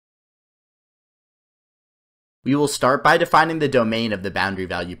We will start by defining the domain of the boundary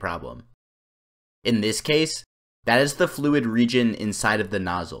value problem. In this case, that is the fluid region inside of the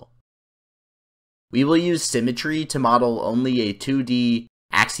nozzle. We will use symmetry to model only a 2D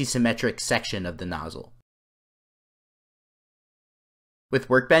axisymmetric section of the nozzle. With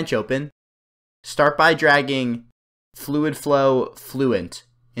Workbench open, start by dragging Fluid Flow Fluent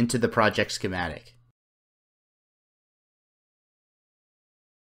into the project schematic.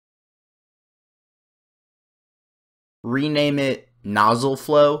 Rename it Nozzle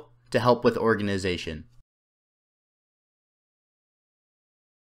Flow to help with organization.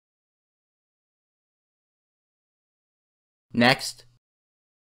 Next,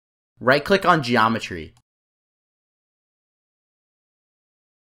 right-click on Geometry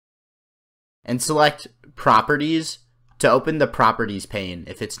and select Properties to open the Properties pane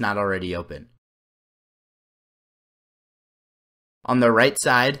if it's not already open. On the right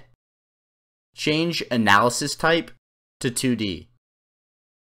side, change Analysis Type to 2D.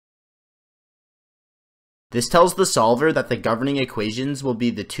 This tells the solver that the governing equations will be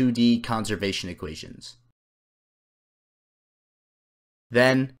the 2D conservation equations.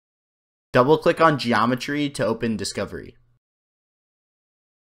 Then, double-click on Geometry to open Discovery.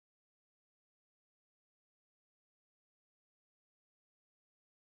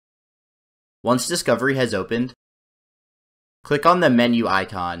 Once Discovery has opened, click on the menu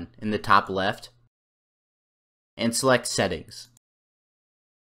icon in the top left and select Settings.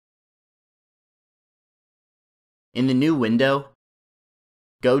 In the new window,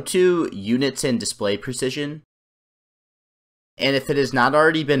 go to Units and Display Precision, and if it has not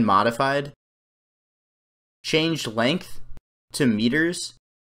already been modified, change length to meters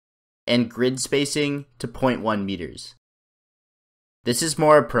and grid spacing to 0.1 meters. This is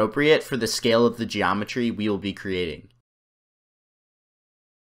more appropriate for the scale of the geometry we will be creating.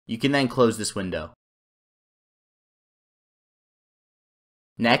 You can then close this window.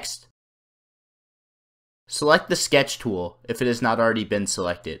 Next, select the Sketch tool if it has not already been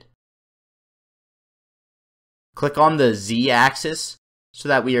selected. Click on the Z-axis so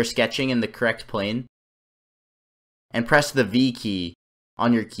that we are sketching in the correct plane, and press the V key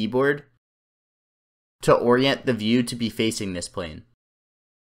on your keyboard to orient the view to be facing this plane.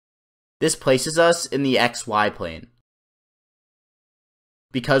 This places us in the XY plane.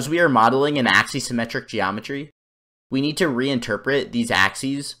 Because we are modeling an axisymmetric geometry, we need to reinterpret these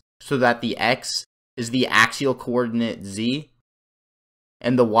axes so that the X is the axial coordinate Z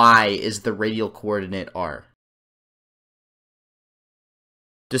and the Y is the radial coordinate R.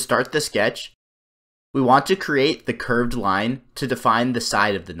 To start the sketch, we want to create the curved line to define the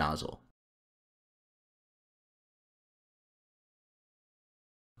side of the nozzle.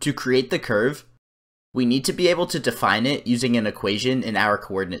 To create the curve, we need to be able to define it using an equation in our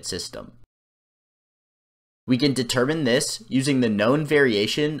coordinate system. We can determine this using the known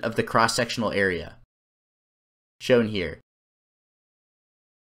variation of the cross-sectional area, shown here.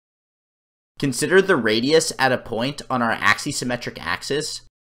 Consider the radius at a point on our axisymmetric axis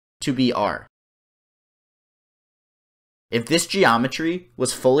to be R. If this geometry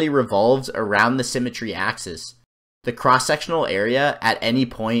was fully revolved around the symmetry axis, the cross-sectional area at any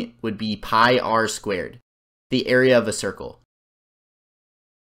point would be pi r squared, the area of a circle.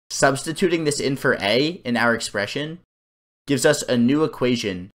 Substituting this in for A in our expression gives us a new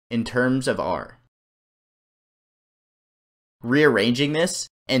equation in terms of R. Rearranging this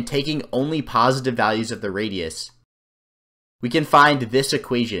and taking only positive values of the radius, we can find this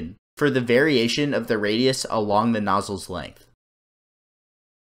equation for the variation of the radius along the nozzle's length.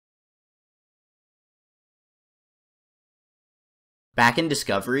 Back in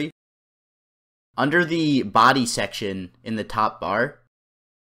Discovery, under the Body section in the top bar,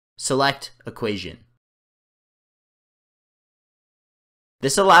 select Equation.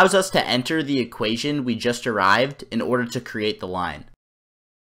 This allows us to enter the equation we just derived in order to create the line.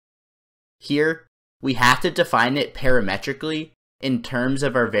 Here, we have to define it parametrically in terms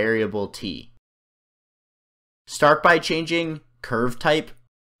of our variable t. Start by changing Curve Type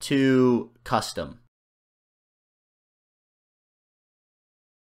to Custom.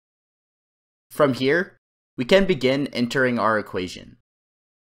 From here, we can begin entering our equation.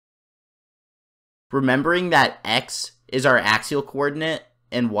 Remembering that x is our axial coordinate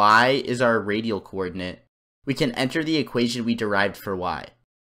and y is our radial coordinate, we can enter the equation we derived for y.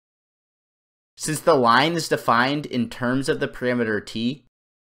 Since the line is defined in terms of the parameter t,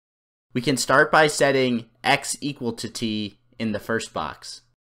 we can start by setting x equal to t in the first box.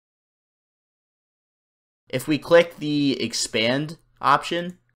 If we click the Expand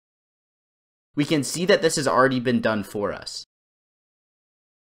option, we can see that this has already been done for us.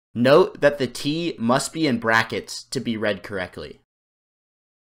 Note that the T must be in brackets to be read correctly.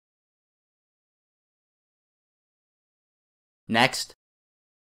 Next,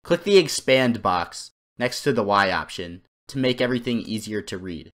 click the expand box next to the Y option to make everything easier to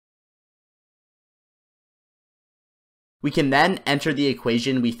read. We can then enter the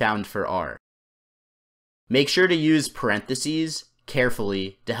equation we found for R. Make sure to use parentheses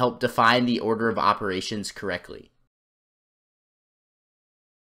carefully to help define the order of operations correctly.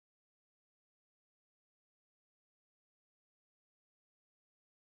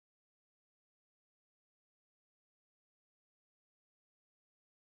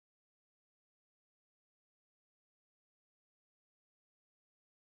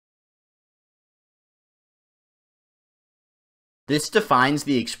 This defines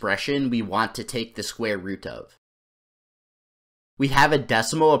the expression we want to take the square root of. We have a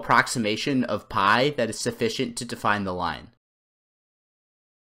decimal approximation of pi that is sufficient to define the line.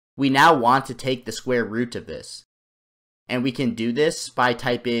 We now want to take the square root of this, and we can do this by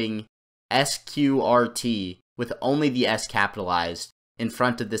typing SQRT with only the S capitalized in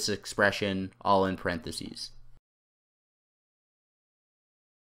front of this expression, all in parentheses.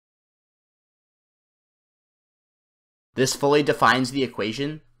 This fully defines the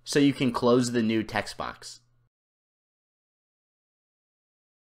equation, so you can close the new text box.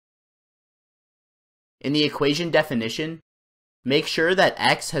 In the equation definition, make sure that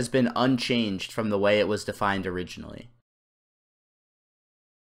x has been unchanged from the way it was defined originally.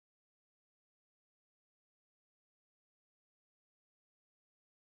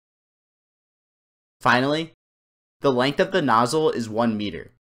 Finally, the length of the nozzle is 1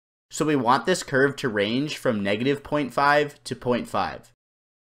 meter. So we want this curve to range from -0.5 to 0.5.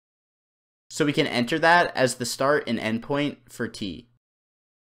 So we can enter that as the start and end point for T.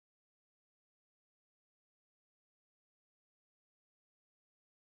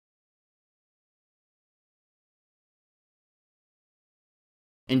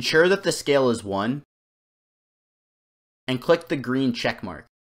 Ensure that the scale is 1, and click the green check mark.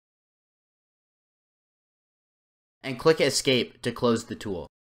 And click Escape to close the tool.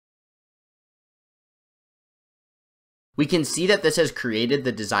 We can see that this has created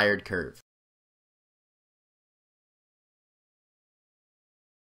the desired curve.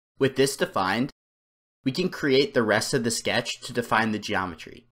 With this defined, we can create the rest of the sketch to define the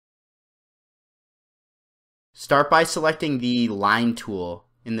geometry. Start by selecting the Line tool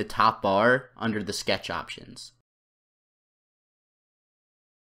in the top bar under the sketch options.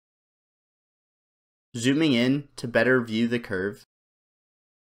 Zooming in to better view the curve,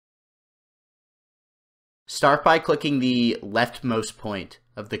 start by clicking the leftmost point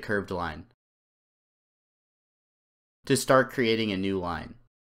of the curved line to start creating a new line.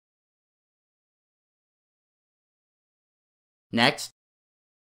 Next,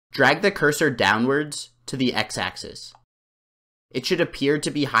 drag the cursor downwards to the x-axis. It should appear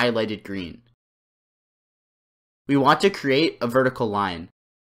to be highlighted green. We want to create a vertical line,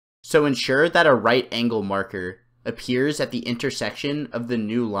 so ensure that a right angle marker appears at the intersection of the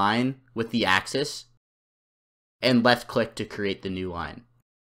new line with the axis, and left click to create the new line.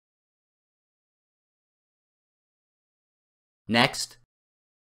 Next,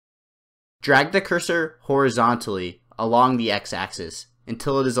 drag the cursor horizontally along the x-axis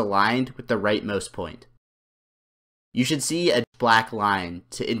until it is aligned with the rightmost point. You should see a black line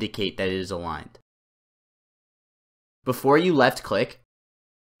to indicate that it is aligned. Before you left click,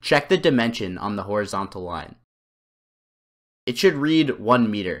 check the dimension on the horizontal line. It should read 1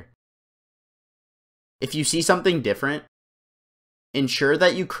 meter. If you see something different, ensure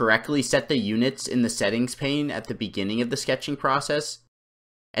that you correctly set the units in the settings pane at the beginning of the sketching process,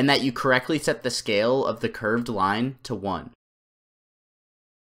 and that you correctly set the scale of the curved line to 1.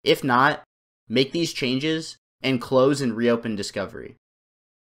 If not, make these changes and close and reopen Discovery.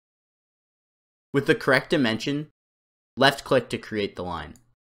 With the correct dimension, left click to create the line.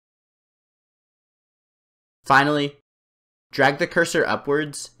 Finally, drag the cursor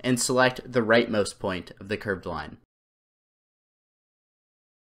upwards and select the rightmost point of the curved line.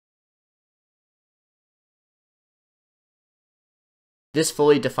 This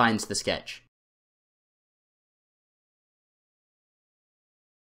fully defines the sketch.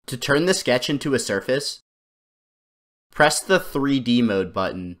 To turn the sketch into a surface, press the 3D mode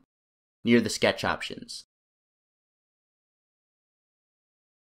button near the sketch options.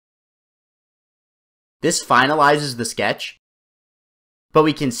 This finalizes the sketch, but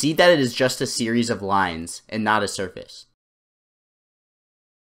we can see that it is just a series of lines and not a surface.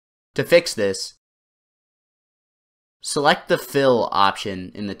 To fix this, select the Fill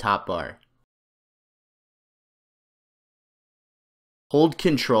option in the top bar. hold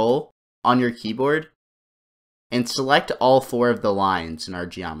Control on your keyboard and select all 4 of the lines in our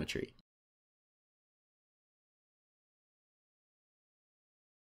geometry.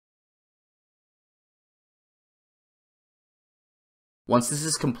 Once this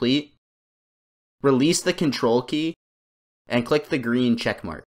is complete, release the Control key and click the green check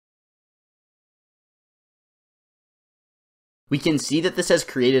mark. We can see that this has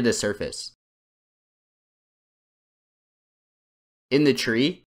created a surface. In the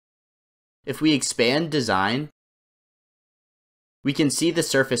tree, if we expand Design, we can see the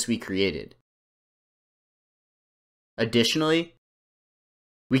surface we created. Additionally,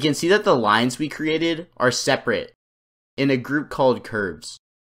 we can see that the lines we created are separate in a group called Curves.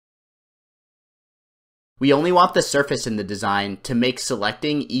 We only want the surface in the design to make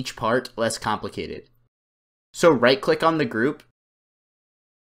selecting each part less complicated. So right-click on the group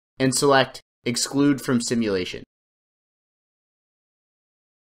and select Exclude from Simulation.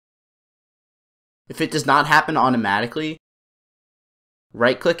 If it does not happen automatically,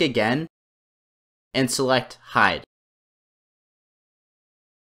 right-click again and select Hide.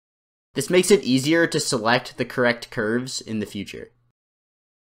 This makes it easier to select the correct curves in the future.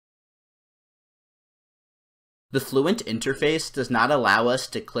 The Fluent interface does not allow us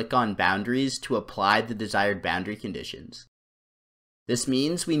to click on boundaries to apply the desired boundary conditions. This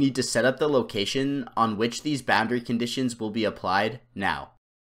means we need to set up the location on which these boundary conditions will be applied now.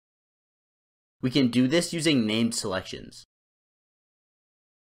 We can do this using named selections.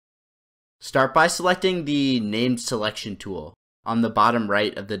 Start by selecting the Named Selection tool on the bottom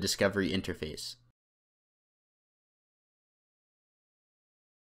right of the Discovery interface.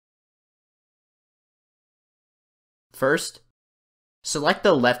 First, select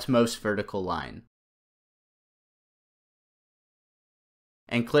the leftmost vertical line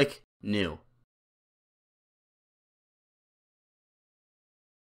and click New.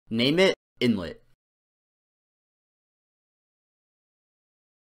 Name it Inlet.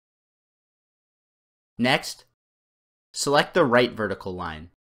 Next, select the right vertical line.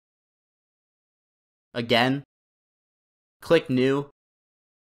 Again, click New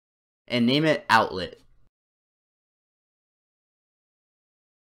and name it Outlet.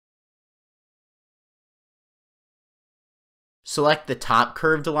 Select the top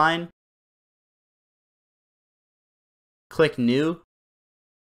curved line, click New,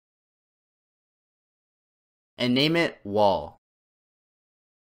 and name it Wall.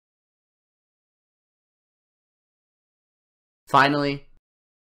 Finally,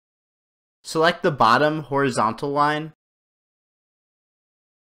 select the bottom horizontal line,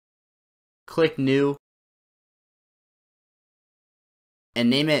 click New, and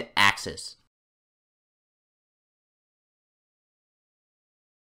name it Axis.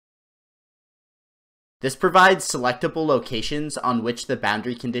 This provides selectable locations on which the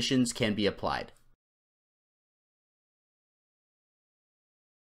boundary conditions can be applied.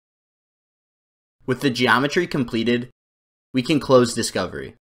 With the geometry completed, we can close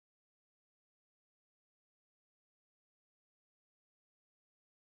Discovery.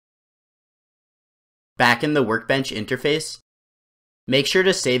 Back in the Workbench interface, make sure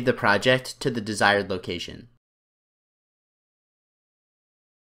to save the project to the desired location.